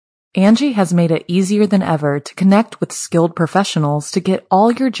Angie has made it easier than ever to connect with skilled professionals to get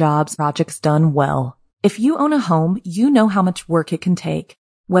all your jobs projects done well. If you own a home, you know how much work it can take,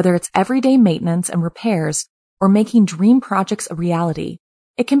 whether it's everyday maintenance and repairs or making dream projects a reality.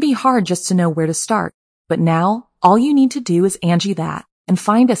 It can be hard just to know where to start, but now all you need to do is Angie that and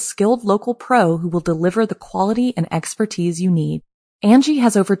find a skilled local pro who will deliver the quality and expertise you need. Angie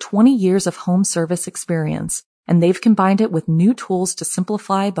has over 20 years of home service experience, and they've combined it with new tools to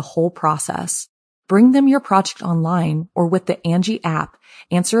simplify the whole process. Bring them your project online or with the Angie app,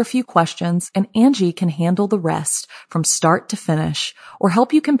 answer a few questions, and Angie can handle the rest from start to finish, or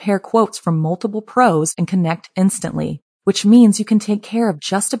help you compare quotes from multiple pros and connect instantly, which means you can take care of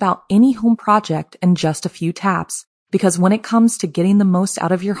just about any home project in just a few taps. Because when it comes to getting the most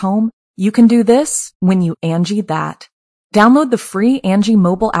out of your home, you can do this when you Angie that. Download the free Angie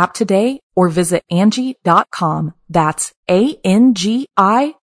mobile app today or visit Angie.com. That's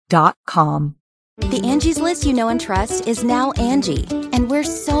ANGI.com. The Angie's List you know and trust is now Angie, and we're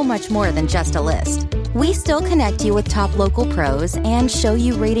so much more than just a list. We still connect you with top local pros and show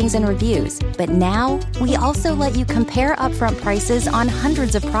you ratings and reviews, but now we also let you compare upfront prices on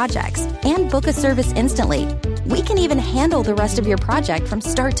hundreds of projects and book a service instantly. We can even handle the rest of your project from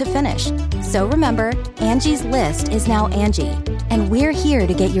start to finish. So remember, Angie's List is now Angie, and we're here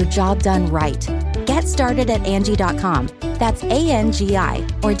to get your job done right. Get started at Angie.com. That's ANGI,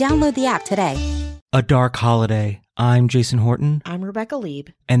 or download the app today. A Dark Holiday. I'm Jason Horton. I'm Rebecca Lieb.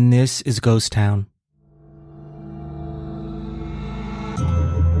 And this is Ghost Town.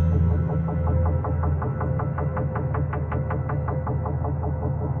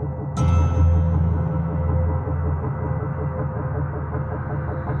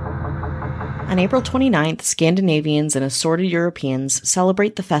 On April 29th, Scandinavians and assorted Europeans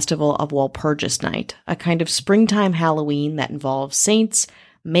celebrate the festival of Walpurgis Night, a kind of springtime Halloween that involves saints,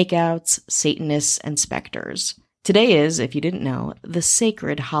 makeouts, Satanists, and specters. Today is, if you didn't know, the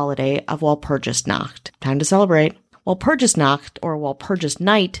sacred holiday of Walpurgisnacht. Time to celebrate. Walpurgisnacht, or Walpurgis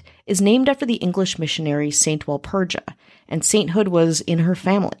Night, is named after the English missionary Saint Walpurga, and sainthood was in her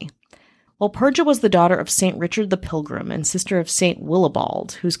family. Walpurga was the daughter of Saint Richard the Pilgrim and sister of Saint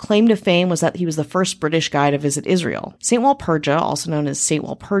Willibald, whose claim to fame was that he was the first British guy to visit Israel. Saint Walpurga, also known as Saint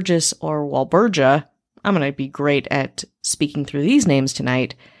Walpurgis or Walburga, I'm going to be great at speaking through these names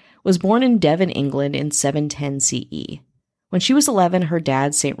tonight, was born in Devon, England in 710 CE. When she was 11, her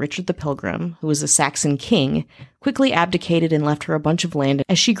dad, St. Richard the Pilgrim, who was a Saxon king, quickly abdicated and left her a bunch of land.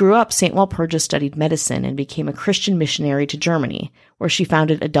 As she grew up, St. Walpurga studied medicine and became a Christian missionary to Germany, where she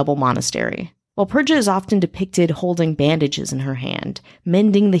founded a double monastery. Walpurga is often depicted holding bandages in her hand,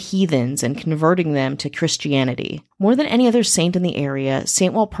 mending the heathens and converting them to Christianity. More than any other saint in the area,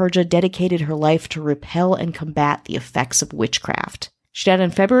 St. Walpurga dedicated her life to repel and combat the effects of witchcraft. She died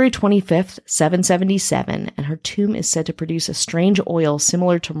on February 25th, 777, and her tomb is said to produce a strange oil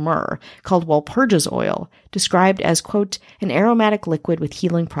similar to myrrh, called Walpurgis oil, described as, quote, an aromatic liquid with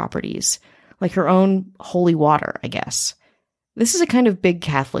healing properties, like her own holy water, I guess. This is a kind of big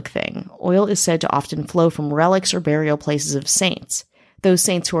Catholic thing. Oil is said to often flow from relics or burial places of saints. Those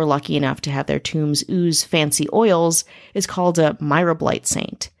saints who are lucky enough to have their tombs ooze fancy oils is called a myroblite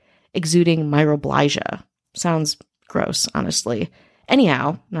saint, exuding myrobligia. Sounds gross, honestly.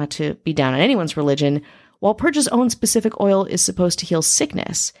 Anyhow, not to be down on anyone's religion, Walpurga's own specific oil is supposed to heal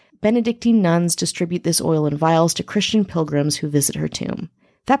sickness. Benedictine nuns distribute this oil in vials to Christian pilgrims who visit her tomb.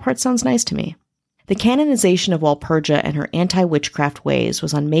 That part sounds nice to me. The canonization of Walpurga and her anti-witchcraft ways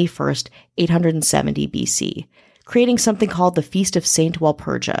was on May 1st, 870 BC, creating something called the Feast of Saint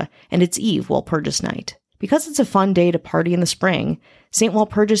Walpurga and its eve, Walpurgis Night. Because it's a fun day to party in the spring, Saint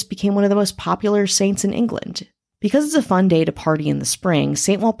Walpurgis became one of the most popular saints in England. St.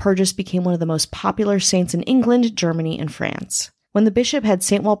 Walpurgis became one of the most popular saints in England, Germany, and France. When the bishop had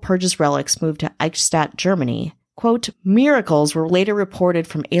St. Walpurgis relics moved to Eichstätt, Germany, quote, miracles were later reported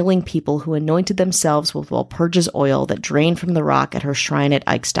from ailing people who anointed themselves with Walpurgis oil that drained from the rock at her shrine at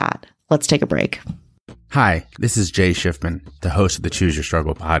Eichstätt. Let's take a break. Hi, this is Jay Schiffman, the host of the Choose Your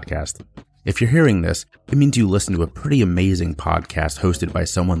Struggle podcast. If you're hearing this, it means you listen to a pretty amazing podcast hosted by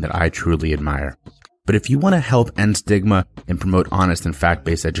someone that I truly admire. But if you want to help end stigma and promote honest and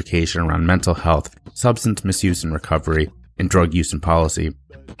fact-based education around mental health, substance misuse and recovery, and drug use and policy,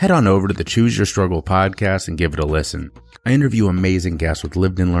 head on over to the Choose Your Struggle podcast and give it a listen. I interview amazing guests with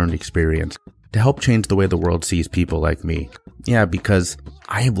lived and learned experience to help change the way the world sees people like me. Yeah, because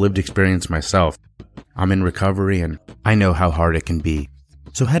I have lived experience myself. I'm in recovery and I know how hard it can be.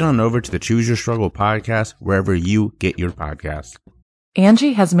 So head on over to the Choose Your Struggle podcast wherever you get your podcasts.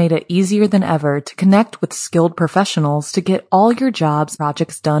 Angie has made it easier than ever to connect with skilled professionals to get all your jobs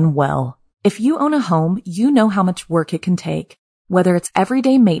projects done well. If you own a home, you know how much work it can take, whether it's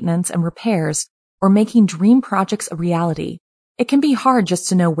everyday maintenance and repairs or making dream projects a reality. It can be hard just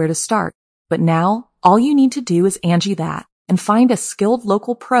to know where to start, but now all you need to do is Angie that and find a skilled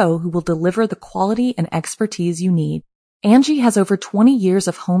local pro who will deliver the quality and expertise you need. Angie has over 20 years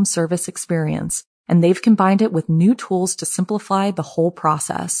of home service experience, and they've combined it with new tools to simplify the whole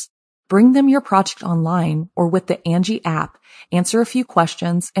process. Bring them your project online or with the Angie app, answer a few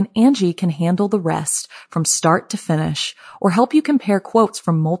questions, and Angie can handle the rest from start to finish or help you compare quotes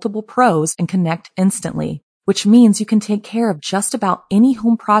from multiple pros and connect instantly, which means you can take care of just about any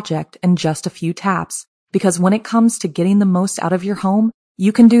home project in just a few taps. Because when it comes to getting the most out of your home,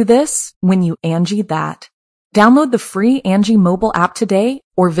 you can do this when you Angie that. Download the free Angie mobile app today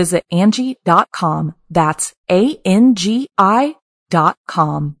or visit Angie.com. That's ANGI.com.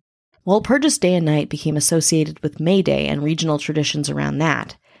 Walpurgis Day and Night became associated with May Day and regional traditions around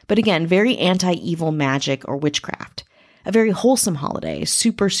that, but again, very anti-evil magic or witchcraft. A very wholesome holiday,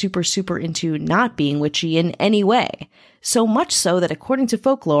 super into not being witchy in any way. So much so that according to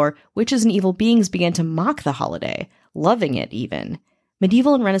folklore, witches and evil beings began to mock the holiday, loving it even.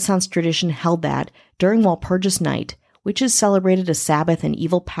 Medieval and Renaissance tradition held that, during Walpurgis Night, witches celebrated a Sabbath and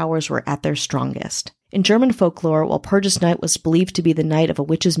evil powers were at their strongest. In German folklore, Walpurgis Night was believed to be the night of a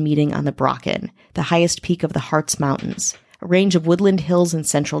witches' meeting on the Brocken, the highest peak of the Harz Mountains, a range of woodland hills in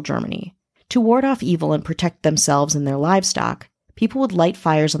central Germany. To ward off evil and protect themselves and their livestock, people would light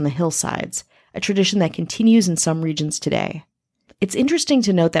fires on the hillsides, a tradition that continues in some regions today. It's interesting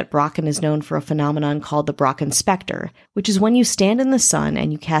to note that Brocken is known for a phenomenon called the Brocken specter, which is when you stand in the sun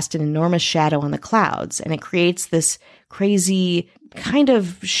and you cast an enormous shadow on the clouds, and it creates this crazy kind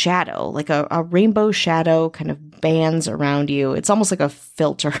of shadow, like a rainbow shadow kind of bands around you. It's almost like a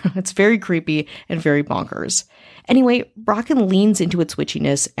filter. It's very creepy and very bonkers. Anyway, Brocken leans into its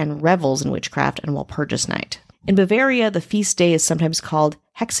witchiness and revels in witchcraft on Walpurgis Night. In Bavaria, the feast day is sometimes called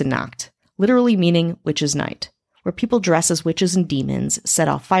Hexennacht, literally meaning witches' night, where people dress as witches and demons, set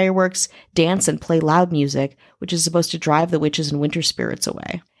off fireworks, dance, and play loud music, which is supposed to drive the witches and winter spirits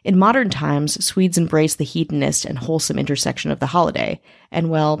away. In modern times, Swedes embrace the hedonist and wholesome intersection of the holiday,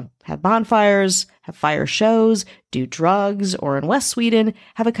 and, well, have bonfires, have fire shows, do drugs, or in West Sweden,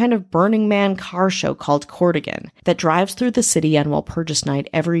 have a kind of Burning Man car show called Kortigen that drives through the city on Walpurgis Night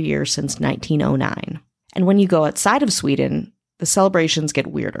every year since 1909. And when you go outside of Sweden, the celebrations get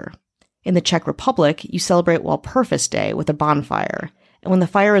weirder. In the Czech Republic, you celebrate Walpurgis Day with a bonfire. And when the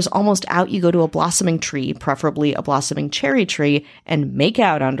fire is almost out, you go to a blossoming tree, preferably a blossoming cherry tree, and make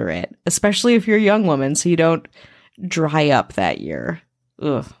out under it, especially if you're a young woman, so you don't dry up that year.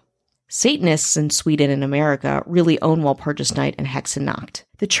 Ugh. Satanists in Sweden and America really own Walpurgis Night and Hexennacht.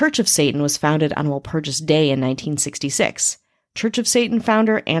 The Church of Satan was founded on Walpurgis Day in 1966. Church of Satan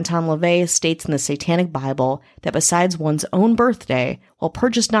founder Anton LaVey states in the Satanic Bible that besides one's own birthday,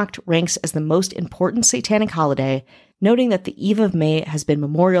 Walpurgisnacht ranks as the most important satanic holiday, noting that the eve of May has been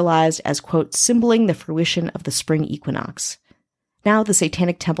memorialized as, quote, symboling the fruition of the spring equinox. Now the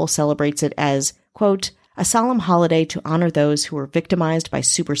Satanic Temple celebrates it as, quote, a solemn holiday to honor those who were victimized by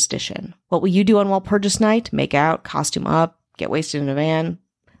superstition. What will you do on Walpurgis Night? Make out, costume up, get wasted in a van?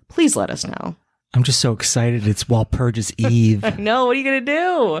 Please let us know. I'm just so excited. It's Walpurgis Eve. I know. What are you going to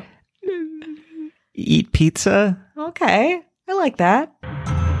do? Eat pizza? Okay. I like that.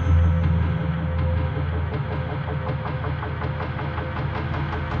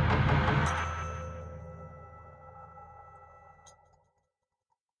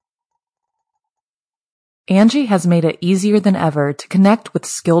 Angie has made it easier than ever to connect with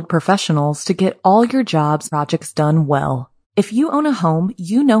skilled professionals to get all your jobs projects done well. If you own a home,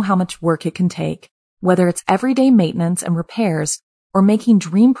 you know how much work it can take, whether it's everyday maintenance and repairs or making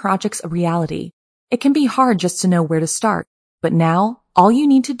dream projects a reality. It can be hard just to know where to start, but now all you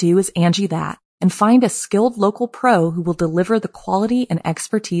need to do is Angie that and find a skilled local pro who will deliver the quality and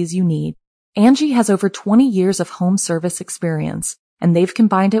expertise you need. Angie has over 20 years of home service experience, and they've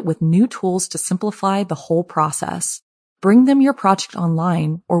combined it with new tools to simplify the whole process. Bring them your project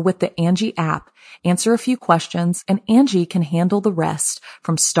online or with the Angie app, answer a few questions, and Angie can handle the rest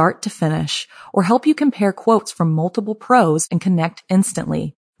from start to finish or help you compare quotes from multiple pros and connect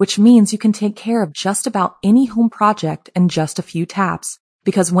instantly, which means you can take care of just about any home project in just a few taps.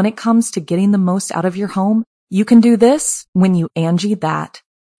 Because when it comes to getting the most out of your home, you can do this when you Angie that.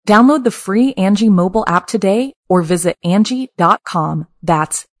 Download the free Angie mobile app today or visit Angie.com.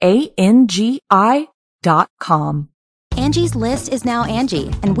 That's ANGI.com. Angie's List is now Angie,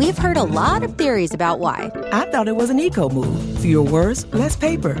 and we've heard a lot of theories about why. I thought it was an eco move. Fewer words, less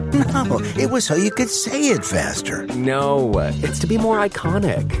paper. No, it was so you could say it faster. No, it's to be more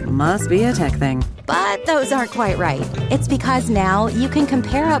iconic. Must be a tech thing. But those aren't quite right. It's because now you can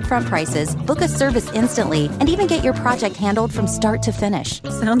compare upfront prices, book a service instantly, and even get your project handled from start to finish.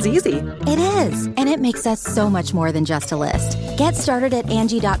 Sounds easy. It is, and it makes us so much more than just a list. Get started at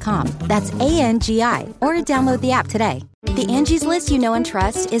Angie.com. That's ANGI, or download the app today. The Angie's List you know and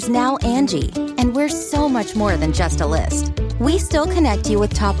trust is now Angie, and we're so much more than just a list. We still connect you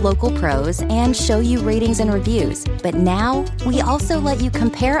with top local pros and show you ratings and reviews, but now we also let you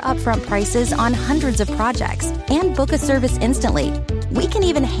compare upfront prices on hundreds of projects and book a service instantly. We can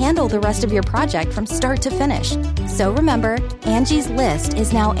even handle the rest of your project from start to finish. So remember, Angie's List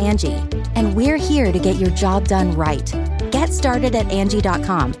is now Angie, and we're here to get your job done right. Get started at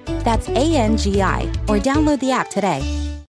Angie.com. That's ANGI, or download the app today.